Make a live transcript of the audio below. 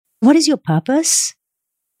What is your purpose?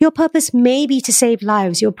 Your purpose may be to save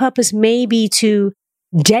lives. Your purpose may be to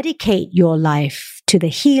dedicate your life to the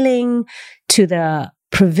healing, to the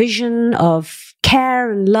provision of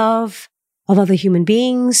care and love of other human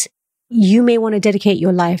beings. You may want to dedicate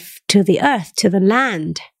your life to the earth, to the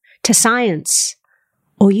land, to science,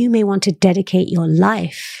 or you may want to dedicate your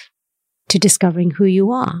life to discovering who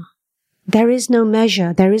you are. There is no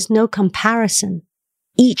measure. There is no comparison.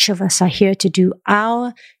 Each of us are here to do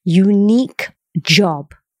our unique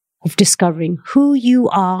job of discovering who you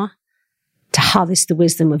are, to harvest the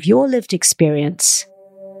wisdom of your lived experience.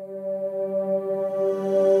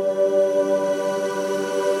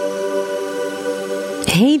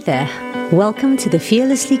 Hey there. Welcome to the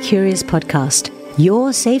Fearlessly Curious podcast,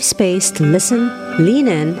 your safe space to listen, lean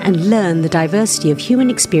in, and learn the diversity of human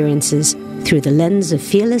experiences through the lens of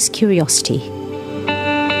fearless curiosity.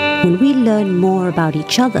 When we learn more about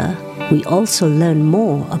each other, we also learn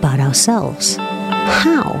more about ourselves.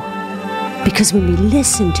 How? Because when we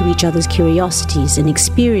listen to each other's curiosities and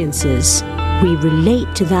experiences, we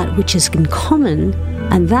relate to that which is in common,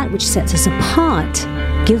 and that which sets us apart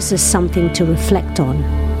gives us something to reflect on.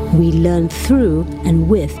 We learn through and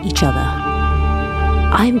with each other.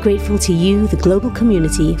 I'm grateful to you, the global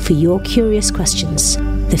community, for your curious questions.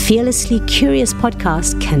 The Fearlessly Curious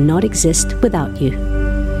podcast cannot exist without you.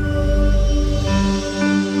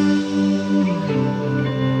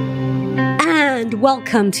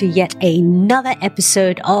 Welcome to yet another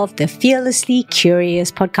episode of the Fearlessly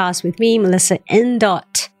Curious podcast with me, Melissa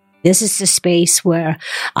Indot. This is the space where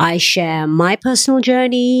I share my personal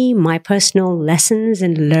journey, my personal lessons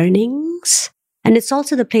and learnings. And it's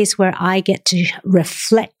also the place where I get to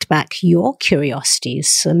reflect back your curiosities.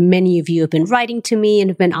 So many of you have been writing to me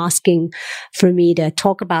and have been asking for me to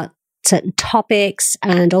talk about certain topics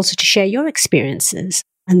and also to share your experiences.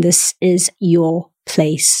 And this is your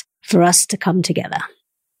place for us to come together.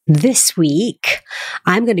 This week,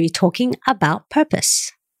 I'm going to be talking about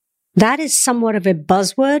purpose. That is somewhat of a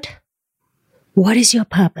buzzword. What is your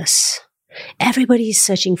purpose? Everybody is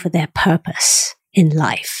searching for their purpose in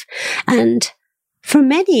life. And for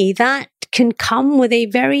many, that can come with a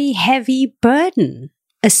very heavy burden,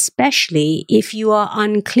 especially if you are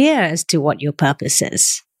unclear as to what your purpose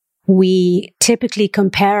is. We typically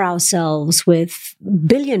compare ourselves with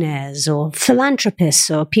billionaires or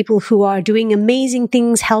philanthropists or people who are doing amazing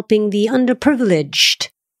things helping the underprivileged.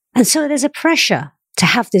 And so there's a pressure to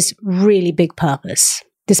have this really big purpose,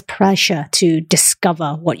 this pressure to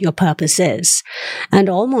discover what your purpose is, and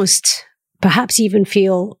almost perhaps even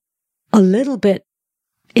feel a little bit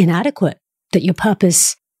inadequate that your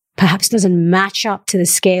purpose perhaps doesn't match up to the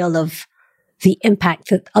scale of the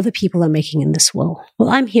impact that other people are making in this world. Well,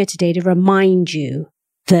 I'm here today to remind you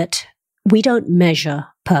that we don't measure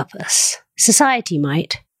purpose. Society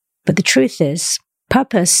might, but the truth is,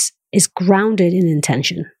 purpose is grounded in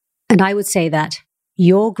intention. And I would say that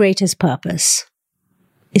your greatest purpose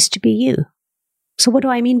is to be you. So what do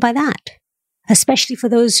I mean by that? Especially for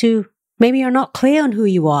those who maybe are not clear on who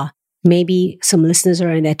you are. Maybe some listeners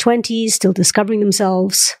are in their 20s, still discovering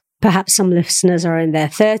themselves. Perhaps some listeners are in their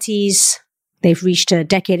 30s. They've reached a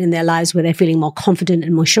decade in their lives where they're feeling more confident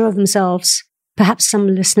and more sure of themselves. Perhaps some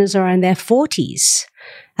listeners are in their 40s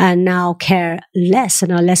and now care less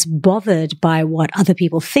and are less bothered by what other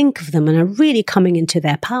people think of them and are really coming into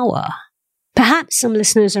their power. Perhaps some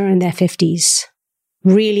listeners are in their 50s,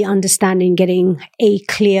 really understanding, getting a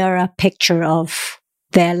clearer picture of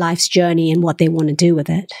their life's journey and what they want to do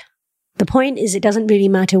with it. The point is, it doesn't really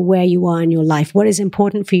matter where you are in your life. What is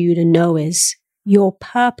important for you to know is your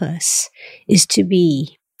purpose is to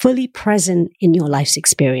be fully present in your life's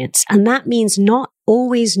experience. And that means not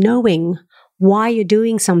always knowing why you're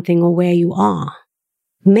doing something or where you are.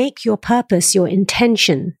 Make your purpose, your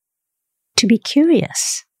intention, to be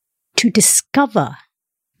curious, to discover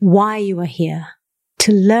why you are here,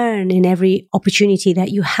 to learn in every opportunity that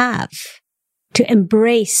you have, to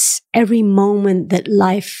embrace every moment that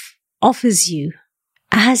life offers you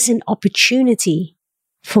as an opportunity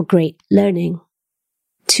for great learning,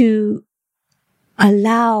 to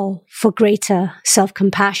allow for greater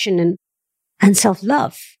self-compassion and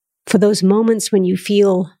self-love for those moments when you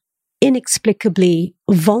feel inexplicably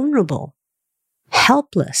vulnerable,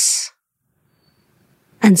 helpless,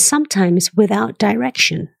 and sometimes without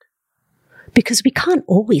direction. Because we can't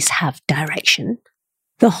always have direction.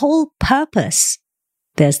 The whole purpose,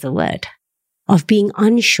 there's the word, of being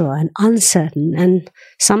unsure and uncertain and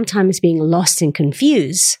sometimes being lost and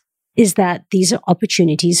confused is that these are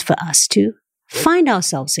opportunities for us to find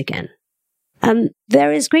ourselves again.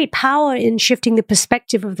 There is great power in shifting the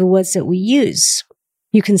perspective of the words that we use.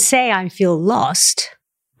 You can say, I feel lost,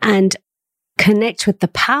 and connect with the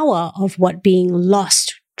power of what being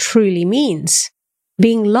lost truly means.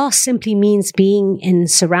 Being lost simply means being in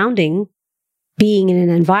surrounding, being in an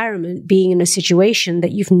environment, being in a situation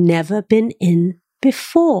that you've never been in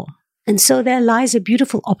before. And so there lies a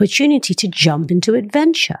beautiful opportunity to jump into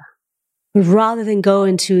adventure. Rather than go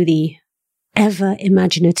into the ever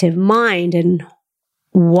imaginative mind and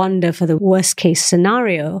wonder for the worst case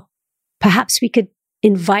scenario, perhaps we could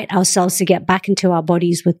invite ourselves to get back into our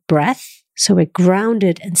bodies with breath, so we're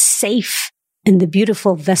grounded and safe in the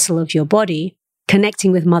beautiful vessel of your body,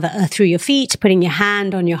 connecting with Mother Earth through your feet, putting your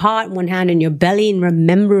hand on your heart, one hand on your belly, and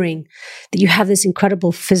remembering that you have this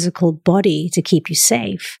incredible physical body to keep you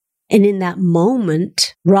safe. And in that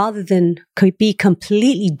moment, rather than be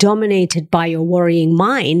completely dominated by your worrying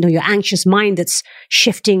mind or your anxious mind that's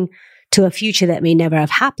shifting to a future that may never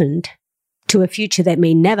have happened, to a future that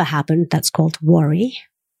may never happen, that's called worry,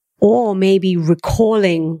 or maybe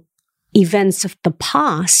recalling events of the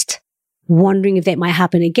past, wondering if they might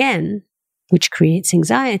happen again, which creates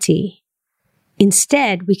anxiety.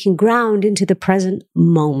 Instead, we can ground into the present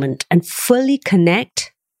moment and fully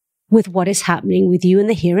connect with what is happening with you in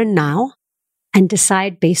the here and now, and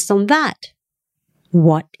decide based on that,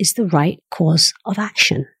 what is the right course of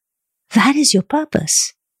action. That is your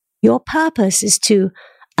purpose. Your purpose is to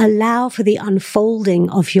allow for the unfolding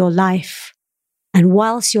of your life. And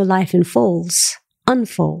whilst your life unfolds,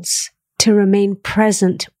 to remain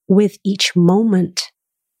present with each moment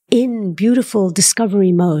in beautiful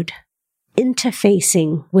discovery mode,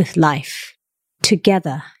 interfacing with life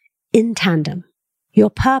together in tandem. Your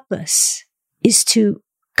purpose is to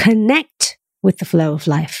connect with the flow of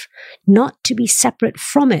life, not to be separate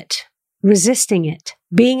from it, resisting it,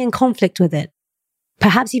 being in conflict with it,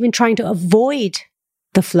 perhaps even trying to avoid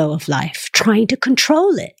the flow of life, trying to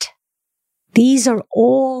control it. These are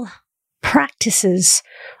all practices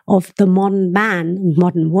of the modern man,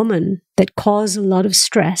 modern woman that cause a lot of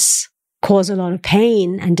stress, cause a lot of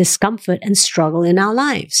pain and discomfort and struggle in our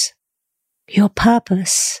lives. Your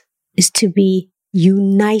purpose is to be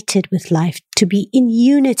united with life, to be in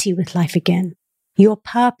unity with life again. Your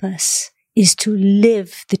purpose is to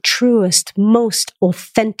live the truest, most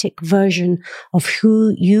authentic version of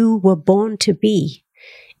who you were born to be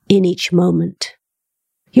in each moment.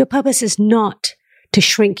 Your purpose is not to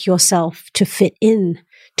shrink yourself to fit in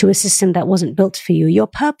to a system that wasn't built for you. Your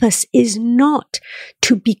purpose is not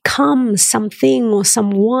to become something or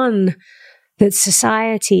someone that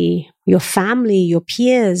society, your family, your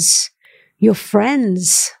peers, your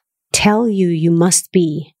friends tell you you must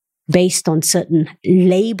be based on certain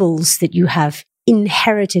labels that you have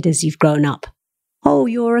inherited as you've grown up. Oh,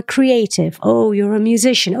 you're a creative. Oh, you're a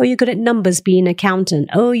musician. Oh, you're good at numbers, be an accountant.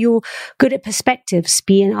 Oh, you're good at perspectives,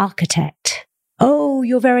 be an architect. Oh,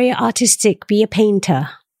 you're very artistic, be a painter.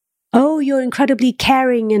 Oh, you're incredibly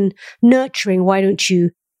caring and nurturing. Why don't you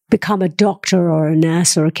become a doctor or a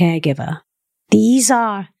nurse or a caregiver? These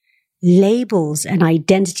are labels and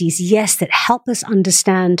identities, yes, that help us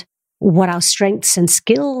understand what our strengths and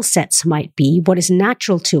skill sets might be, what is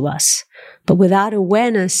natural to us. But without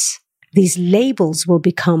awareness, these labels will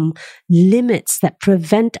become limits that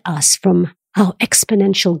prevent us from our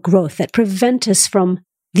exponential growth, that prevent us from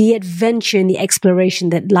the adventure and the exploration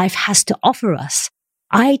that life has to offer us.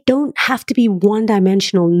 I don't have to be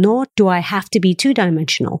one-dimensional, nor do I have to be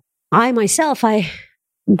two-dimensional. I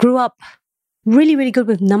grew up really, really good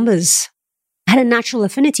with numbers. I had a natural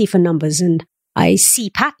affinity for numbers and I see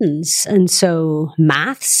patterns. And so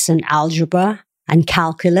maths and algebra and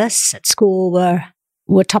calculus at school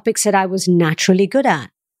were topics that I was naturally good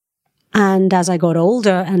at. And as I got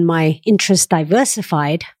older and my interests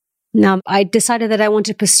diversified, now I decided that I want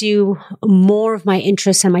to pursue more of my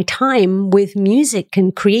interests and my time with music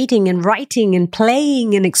and creating and writing and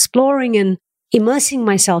playing and exploring and immersing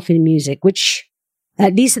myself in music, which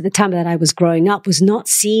at least at the time that I was growing up, was not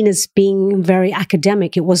seen as being very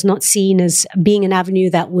academic. It was not seen as being an avenue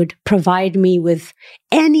that would provide me with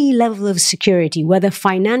any level of security, whether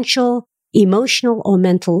financial, emotional, or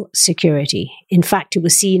mental security. In fact, it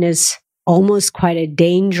was seen as almost quite a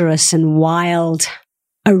dangerous and wild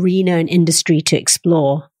arena and industry to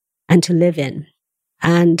explore and to live in.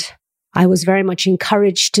 And I was very much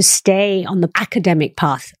encouraged to stay on the academic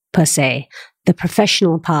path, per se, the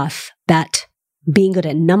professional path that being good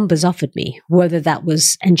at numbers offered me, whether that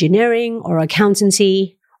was engineering or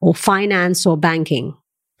accountancy or finance or banking.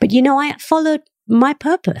 But I followed my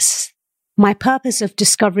purpose of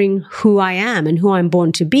discovering who I am and who I'm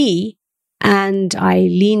born to be. And I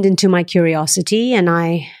leaned into my curiosity and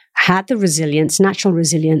I had the resilience, natural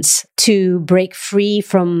resilience, to break free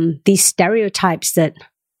from these stereotypes that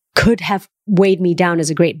could have weighed me down as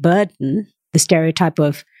a great burden, the stereotype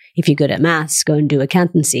of, if you're good at maths, go and do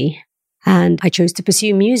accountancy. And I chose to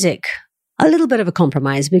pursue music. A little bit of a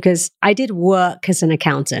compromise because I did work as an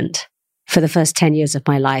accountant for the first 10 years of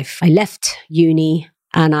my life. I left uni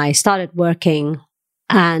and I started working,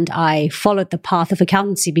 and I followed the path of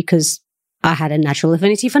accountancy because I had a natural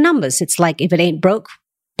affinity for numbers. It's like, if it ain't broke,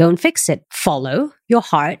 don't fix it. Follow your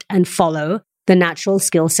heart and follow the natural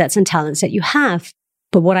skill sets and talents that you have.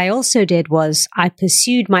 But what I also did was I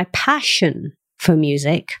pursued my passion for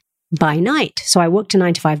music by night. So I worked a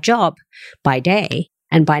 9-to-5 job by day,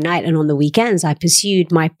 and by night and on the weekends, I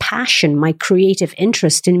pursued my passion, my creative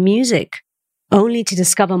interest in music, only to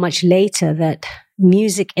discover much later that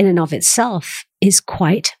music in and of itself is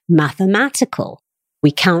quite mathematical.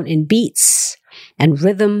 We count in beats and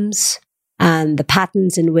rhythms, and the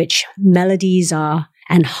patterns in which melodies are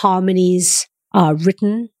and harmonies are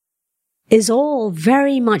written is all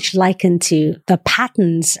very much likened to the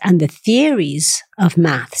patterns and the theories of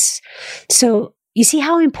maths. So you see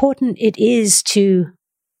how important it is to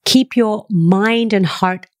keep your mind and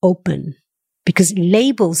heart open, because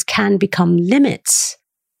labels can become limits.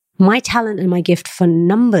 My talent and my gift for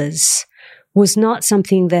numbers was not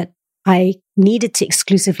something that I needed to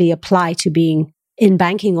exclusively apply to being in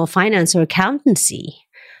banking or finance or accountancy.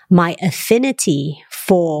 My affinity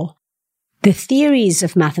for the theories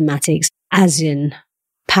of mathematics, as in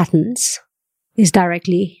patterns, is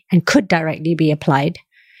directly and could directly be applied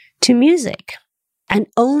to music. And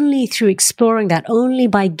only through exploring that, only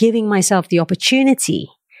by giving myself the opportunity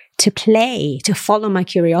to play, to follow my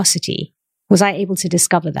curiosity, was I able to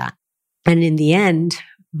discover that. And in the end,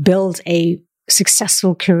 build a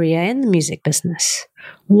successful career in the music business,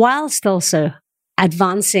 whilst also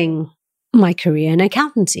advancing my career in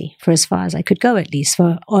accountancy for as far as I could go, at least,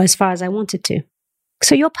 or as far as I wanted to.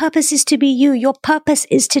 So your purpose is to be you. Your purpose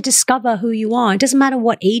is to discover who you are. It doesn't matter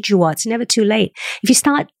what age you are. It's never too late. If you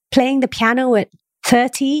start playing the piano at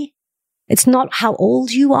 30, it's not how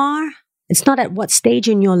old you are. It's not at what stage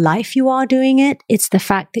in your life you are doing it. It's the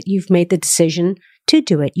fact that you've made the decision to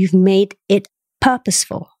do it. You've made it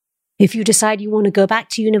purposeful. If you decide you want to go back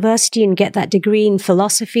to university and get that degree in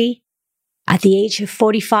philosophy at the age of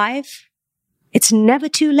 45, it's never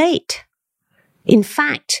too late. In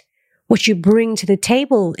fact, what you bring to the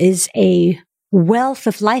table is a wealth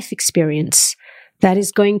of life experience that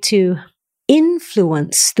is going to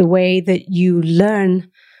influence the way that you learn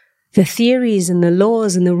the theories and the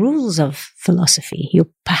laws and the rules of philosophy. You're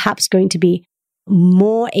perhaps going to be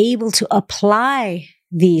more able to apply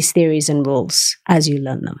these theories and rules as you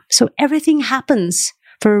learn them. So everything happens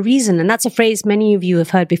for a reason. And that's a phrase many of you have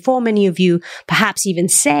heard before. Many of you perhaps even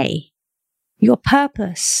say, your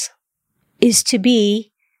purpose is to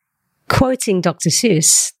be, quoting Dr.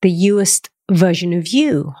 Seuss, the youest version of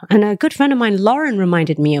you. And a good friend of mine, Lauren,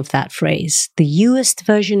 reminded me of that phrase, the youest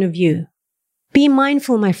version of you. Be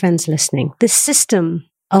mindful, my friends listening, the system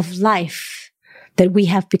of life that we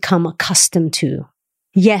have become accustomed to.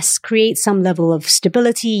 Yes, create some level of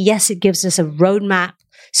stability. Yes, it gives us a roadmap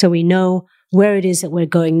so we know where it is that we're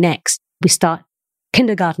going next. We start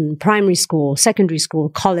kindergarten, primary school, secondary school,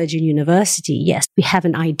 college, and university. Yes, we have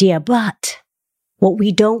an idea, but what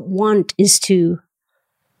we don't want is to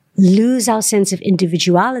lose our sense of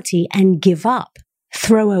individuality and give up,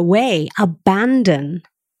 throw away, abandon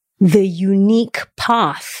the unique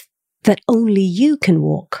path that only you can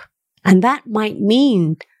walk. And that might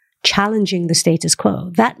mean challenging the status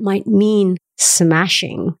quo. That might mean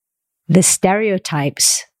smashing the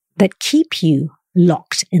stereotypes that keep you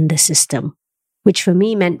locked in the system, which for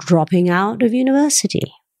me meant dropping out of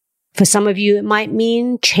university. For some of you, it might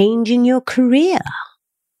mean changing your career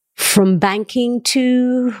from banking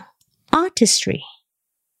to artistry.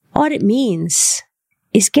 What it means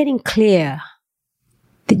is getting clear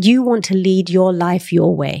that you want to lead your life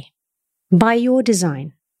your way, by your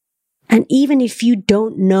design. And even if you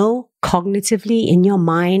don't know cognitively in your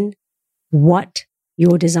mind what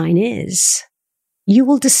your design is, you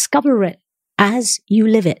will discover it as you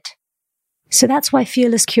live it. So that's why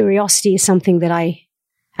fearless curiosity is something that I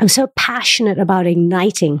am so passionate about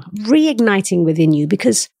igniting, reigniting within you,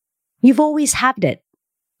 because you've always had it.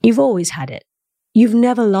 You've always had it. You've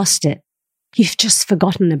never lost it. You've just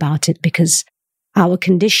forgotten about it because our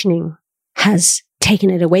conditioning has taken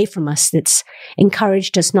it away from us. It's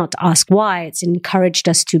encouraged us not to ask why. It's encouraged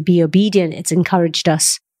us to be obedient. It's encouraged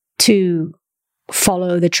us to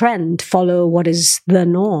follow the trend, follow what is the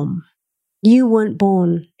norm. You weren't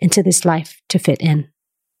born into this life to fit in.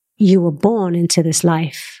 You were born into this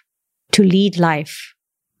life to lead life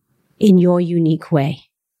in your unique way,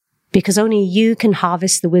 because only you can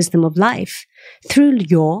harvest the wisdom of life through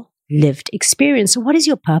your lived experience. So what is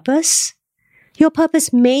your purpose? Your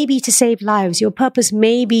purpose may be to save lives. Your purpose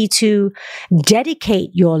may be to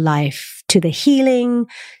dedicate your life to the healing,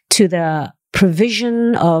 to the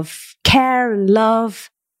provision of care and love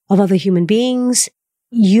of other human beings.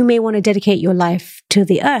 You may want to dedicate your life to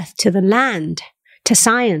the earth, to the land, to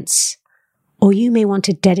science, or you may want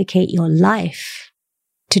to dedicate your life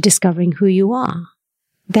to discovering who you are.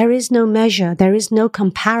 There is no measure. There is no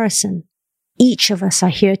comparison. Each of us are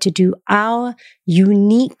here to do our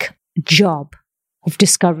unique job of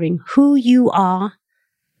discovering who you are,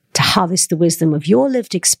 to harvest the wisdom of your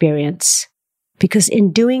lived experience. Because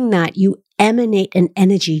in doing that, you emanate an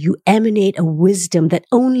energy, you emanate a wisdom that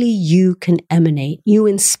only you can emanate. You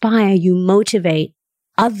inspire, you motivate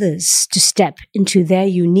others to step into their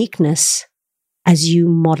uniqueness as you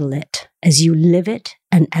model it, as you live it,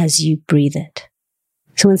 and as you breathe it.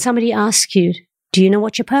 So when somebody asks you, do you know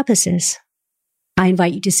what your purpose is? I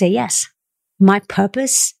invite you to say yes. My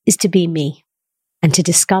purpose is to be me and to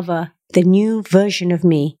discover the new version of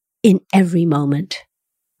me in every moment,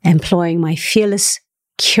 employing my fearless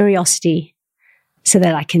curiosity so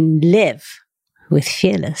that I can live with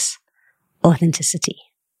fearless authenticity.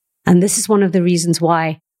 And this is one of the reasons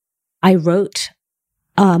why I wrote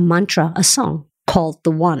a mantra, a song called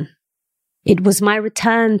The One. It was my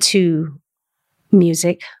return to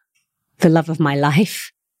music, the love of my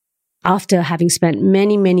life, after having spent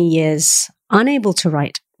many, many years unable to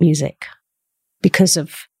write music because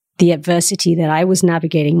of the adversity that I was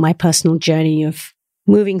navigating, my personal journey of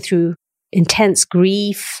moving through intense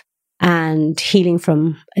grief and healing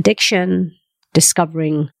from addiction,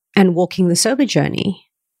 discovering and walking the sober journey.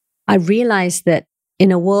 I realized that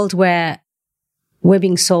in a world where we're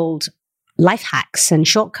being sold life hacks and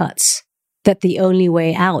shortcuts, that the only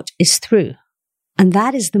way out is through. And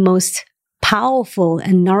that is the most powerful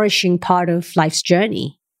and nourishing part of life's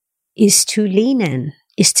journey, is to lean in,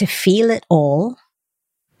 is to feel it all.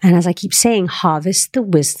 And as I keep saying, harvest the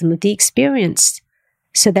wisdom of the experience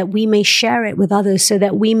so that we may share it with others, so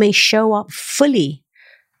that we may show up fully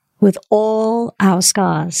with all our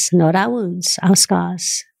scars, not our wounds, our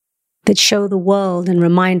scars, that show the world and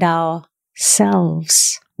remind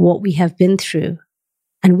ourselves what we have been through.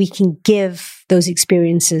 And we can give those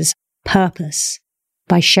experiences purpose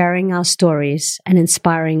by sharing our stories and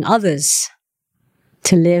inspiring others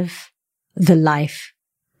to live the life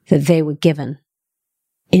that they were given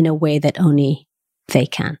in a way that only they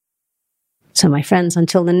can. So my friends,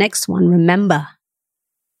 until the next one, remember,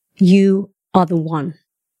 you are the one,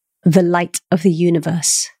 the light of the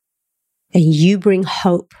universe, and you bring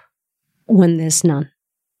hope when there's none.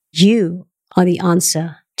 You are the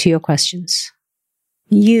answer to your questions.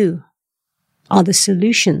 You are the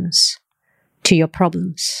solutions to your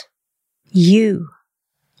problems. You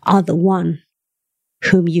are the one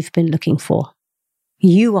whom you've been looking for.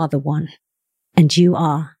 You are the one, and you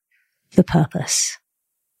are the purpose.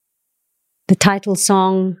 The title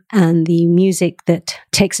song and the music that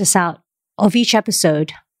takes us out of each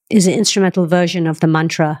episode is an instrumental version of the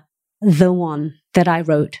mantra, The One, that I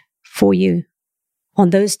wrote for you. On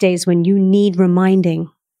those days when you need reminding,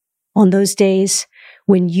 on those days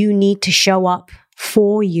when you need to show up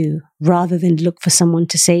for you rather than look for someone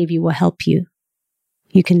to save you or help you,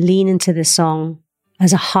 you can lean into this song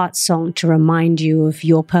as a heart song to remind you of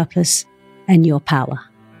your purpose and your power.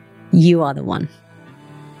 You are the one.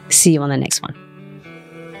 See you on the next one.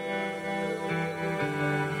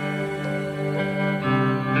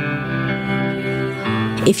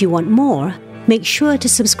 If you want more, make sure to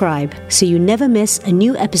subscribe so you never miss a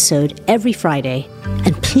new episode every Friday.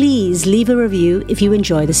 And please leave a review if you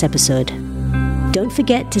enjoy this episode. Don't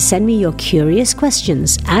forget to send me your curious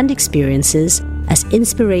questions and experiences as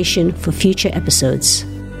inspiration for future episodes.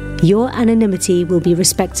 Your anonymity will be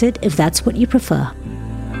respected if that's what you prefer.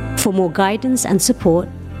 For more guidance and support,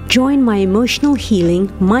 join my emotional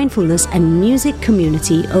healing, mindfulness, and music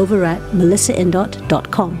community over at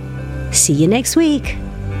melissaindot.com. See you next week.